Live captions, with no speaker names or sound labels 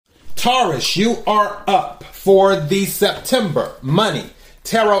Taurus, you are up for the September Money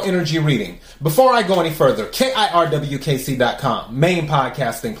Tarot Energy Reading. Before I go any further, KIRWKC.com, main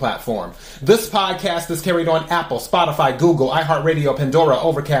podcasting platform. This podcast is carried on Apple, Spotify, Google, iHeartRadio, Pandora,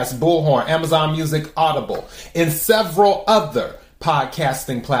 Overcast, Bullhorn, Amazon Music, Audible, and several other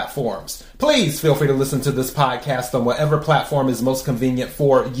podcasting platforms. Please feel free to listen to this podcast on whatever platform is most convenient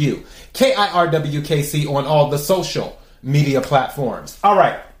for you. KIRWKC on all the social media platforms. All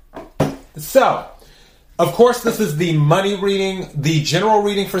right. So, of course, this is the money reading. The general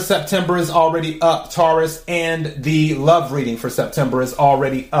reading for September is already up, Taurus, and the love reading for September is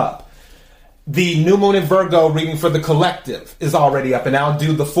already up. The new moon in Virgo reading for the collective is already up, and I'll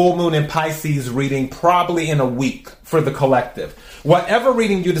do the full moon in Pisces reading probably in a week for the collective. Whatever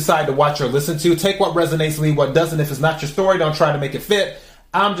reading you decide to watch or listen to, take what resonates, leave what doesn't. If it's not your story, don't try to make it fit.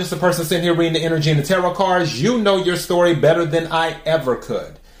 I'm just a person sitting here reading the energy and the tarot cards. You know your story better than I ever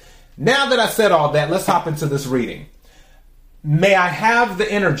could. Now that I said all that, let's hop into this reading. May I have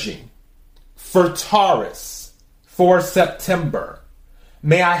the energy for Taurus for September?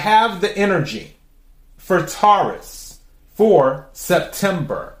 May I have the energy for Taurus for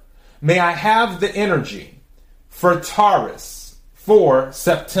September? May I have the energy for Taurus for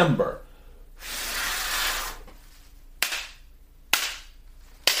September?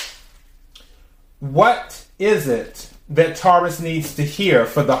 What is it that Taurus needs to hear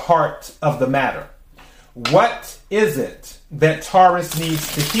for the heart of the matter? What is it that Taurus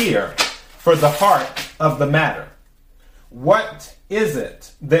needs to hear for the heart of the matter? What is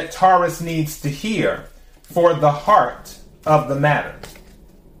it that Taurus needs to hear for the heart of the matter?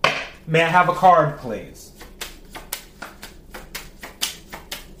 May I have a card, please?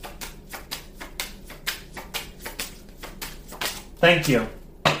 Thank you.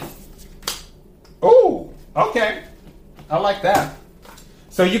 Oh, okay. I like that.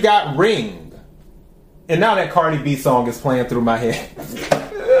 So you got Ring. And now that Cardi B song is playing through my head.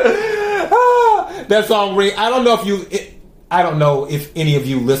 That song Ring. I don't know if any of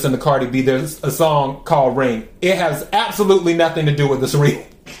you listen to Cardi B. There's a song called Ring. It has absolutely nothing to do with this reading.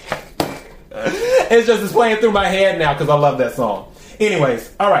 It's playing through my head now because I love that song.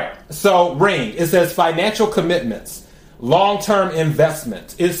 Anyways, all right. So Ring. It says financial commitments, long-term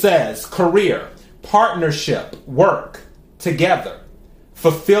investment. It says career, partnership, work, together,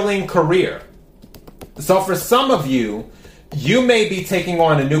 fulfilling career. So for some of you, you may be taking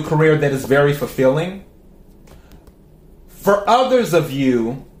on a new career that is very fulfilling. For others of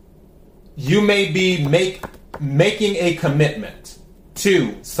you, you may be making a commitment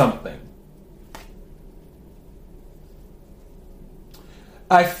to something.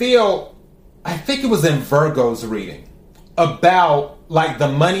 I think it was in Virgo's reading about like the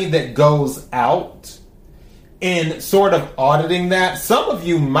money that goes out and sort of auditing that. Some of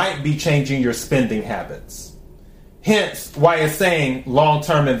you might be changing your spending habits. Hence why it's saying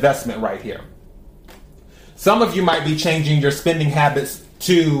long-term investment right here. Some of you might be changing your spending habits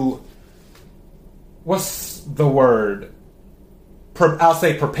to, what's the word? I'll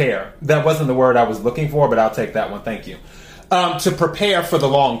say prepare. That wasn't the word I was looking for, but I'll take that one. Thank you. To prepare for the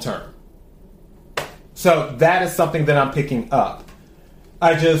long term. So that is something that I'm picking up.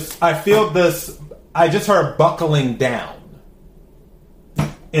 I feel this. I just heard buckling down.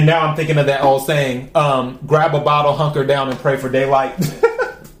 And now I'm thinking of that old saying, grab a bottle, hunker down, and pray for daylight.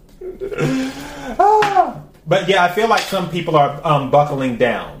 But yeah, I feel like some people are buckling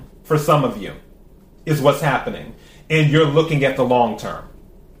down. For some of you, is what's happening. And you're looking at the long term.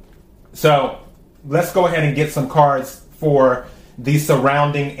 So let's go ahead and get some cards for the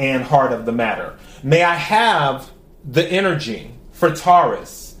surrounding and heart of the matter. May I have the energy for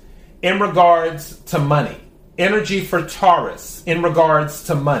Taurus in regards to money? Energy for Taurus in regards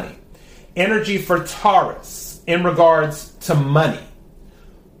to money. Energy for Taurus in regards to money.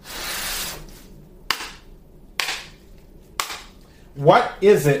 What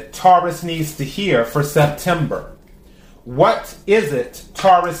is it Taurus needs to hear for September? What is it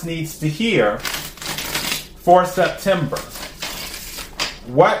Taurus needs to hear for September?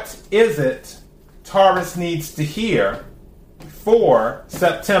 What is it Taurus needs to hear for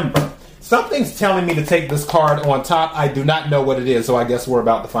September? Something's telling me to take this card on top. I do not know what it is, so I guess we're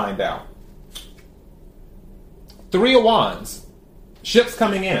about to find out. Three of Wands. Ships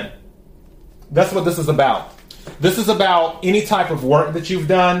coming in. That's what this is about. This is about any type of work that you've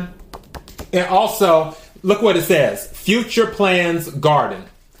done. And also, look what it says. Future plans garden.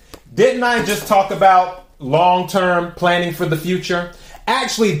 Didn't I just talk about long-term planning for the future?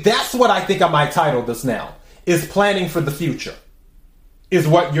 Actually, that's what I think I might title this now. Is planning for the future. Is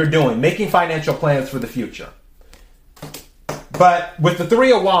what you're doing. Making financial plans for the future. But with the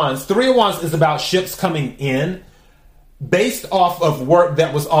Three of Wands is about ships coming in based off of work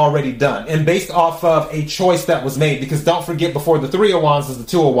that was already done and based off of a choice that was made. Because don't forget, before the Three of Wands is the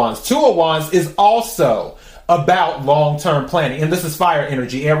Two of Wands. Two of Wands is also about long-term planning. And this is fire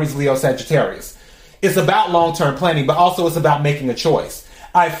energy, Aries, Leo, Sagittarius. It's about long-term planning, but also it's about making a choice.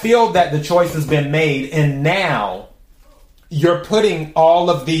 I feel that the choice has been made, and now you're putting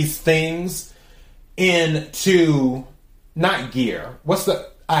all of these things into, not gear.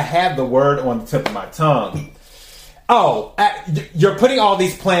 I had the word on the tip of my tongue. You're putting all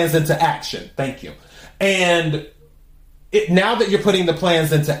these plans into action. Thank you. And now that you're putting the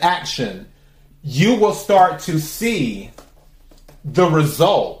plans into action, you will start to see the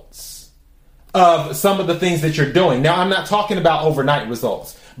results of some of the things that you're doing. Now, I'm not talking about overnight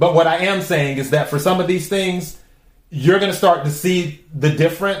results, but what I am saying is that for some of these things, you're going to start to see the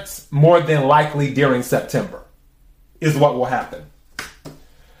difference more than likely during September is what will happen.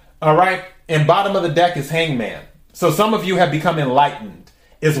 All right. And bottom of the deck is Hangman. So some of you have become enlightened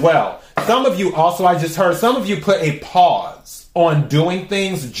as well. Some of you also, I just heard, some of you put a pause on doing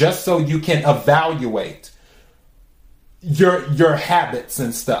things just so you can evaluate your habits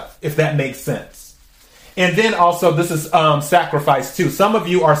and stuff, if that makes sense. And then also this is sacrifice too. Some of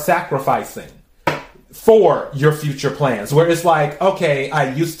you are sacrificing for your future plans, where it's like, okay,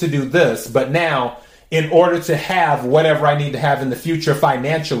 I used to do this, but now in order to have whatever I need to have in the future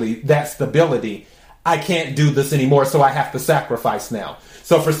financially, that stability, I can't do this anymore, so I have to sacrifice now.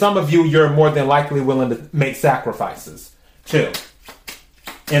 So for some of you, you're more than likely willing to make sacrifices too.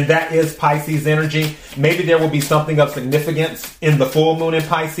 And that is Pisces energy. Maybe there will be something of significance in the full moon in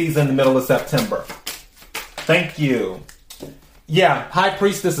Pisces in the middle of September. Thank you. Yeah, High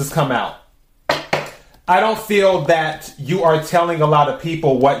Priestess has come out. I don't feel that you are telling a lot of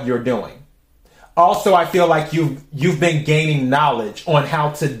people what you're doing. Also, I feel like you've been gaining knowledge on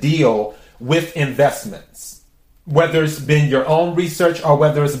how to deal with investments, whether it's been your own research or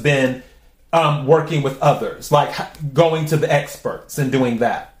whether it's been working with others, like going to the experts and doing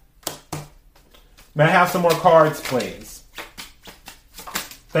that. May I have some more cards, please?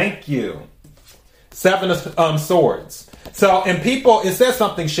 Thank you. Seven of Swords. So, and people, it says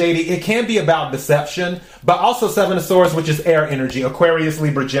something shady. It can be about deception, but also Seven of Swords, which is air energy, Aquarius,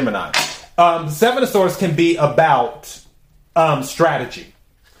 Libra, Gemini. Seven of Swords can be about strategy.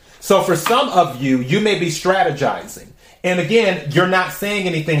 So for some of you, you may be strategizing. And again, you're not saying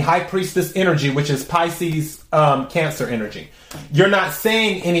anything. High Priestess energy, which is Pisces, Cancer energy. You're not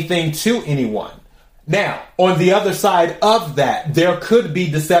saying anything to anyone. Now, on the other side of that, there could be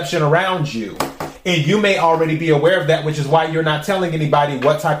deception around you. And you may already be aware of that, which is why you're not telling anybody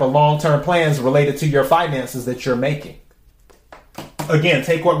what type of long-term plans related to your finances that you're making. Again,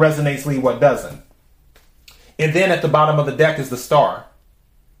 take what resonates, leave what doesn't. And then at the bottom of the deck is the Star,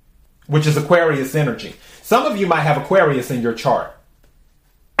 which is Aquarius energy. Some of you might have Aquarius in your chart.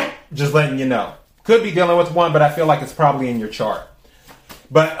 Just letting you know. Could be dealing with one, but I feel like it's probably in your chart.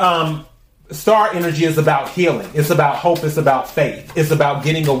 But Star energy is about healing. It's about hope. It's about faith. It's about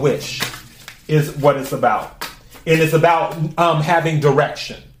getting a wish is what it's about. And it's about having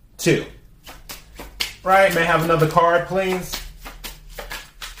direction too. Right, may I have another card, please?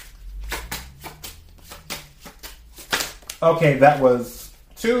 Okay, that was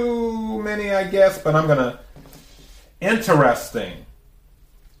too many, I guess, but I'm gonna... Interesting.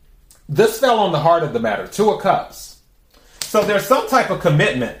 This fell on the heart of the matter. Two of Cups. So there's some type of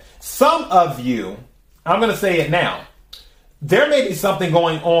commitment. Some of you, I'm going to say it now, there may be something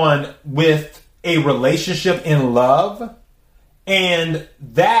going on with a relationship in love, and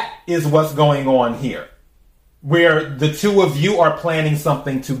that is what's going on here, where the two of you are planning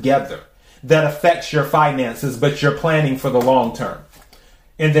something together that affects your finances, but you're planning for the long term.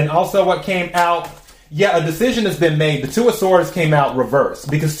 And then also what came out, yeah, a decision has been made. The Two of Swords came out reverse,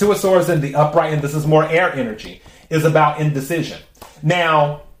 because Two of Swords in the upright, and this is more air energy, is about indecision.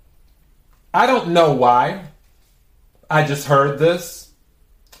 Now, I don't know why. I just heard this.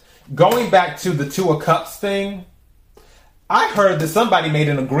 Going back to the Two of Cups thing, I heard that somebody made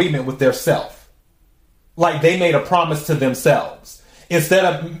an agreement with their self. Like they made a promise to themselves. Instead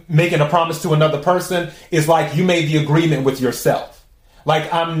of making a promise to another person, it's like you made the agreement with yourself.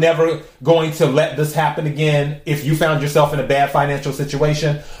 Like, I'm never going to let this happen again. If you found yourself in a bad financial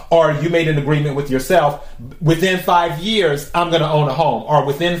situation, or you made an agreement with yourself, within 5 years, I'm going to own a home. Or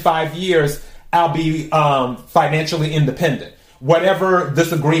within 5 years, I'll be financially independent. Whatever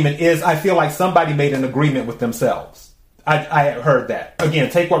this agreement is, I feel like somebody made an agreement with themselves. I heard that.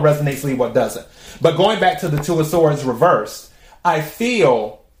 Again, take what resonates, leave what doesn't. But going back to the Two of Swords reversed, I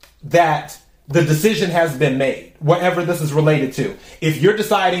feel that the decision has been made, whatever this is related to. If you're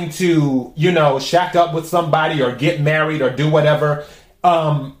deciding to, shack up with somebody or get married or do whatever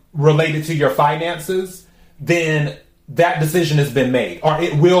related to your finances, then that decision has been made, or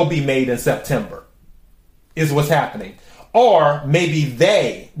it will be made in September, is what's happening. Or maybe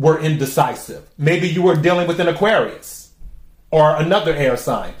they were indecisive. Maybe you were dealing with an Aquarius or another air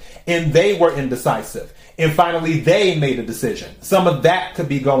sign, and they were indecisive. And finally, they made a decision. Some of that could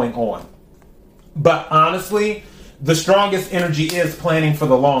be going on. But honestly, the strongest energy is planning for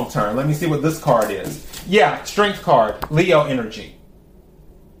the long term. Let me see what this card is. Yeah, Strength card, Leo energy.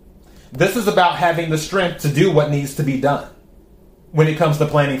 This is about having the strength to do what needs to be done when it comes to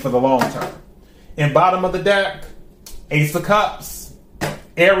planning for the long term. And bottom of the deck, Ace of Cups.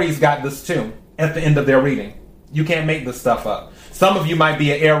 Aries got this too at the end of their reading. You can't make this stuff up. Some of you might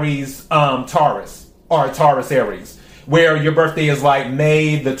be an Aries Taurus or a Taurus Aries, where your birthday is like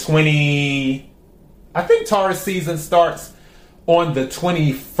May the 20... I think Taurus season starts on the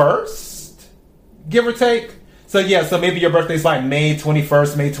 21st, give or take. So maybe your birthday's like May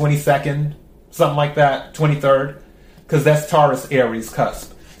 21st, May 22nd, something like that, 23rd, because that's Taurus Aries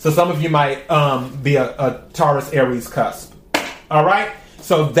cusp. So some of you might be a Taurus Aries cusp. All right?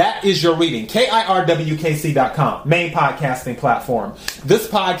 So that is your reading. KIRWKC.com, main podcasting platform. This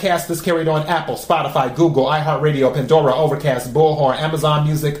podcast is carried on Apple, Spotify, Google, iHeartRadio, Pandora, Overcast, Bullhorn, Amazon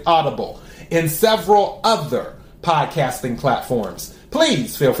Music, Audible, and several other podcasting platforms.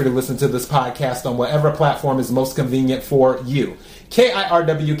 Please feel free to listen to this podcast on whatever platform is most convenient for you.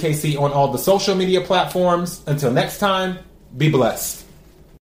 KIRWKC on all the social media platforms. Until next time, be blessed.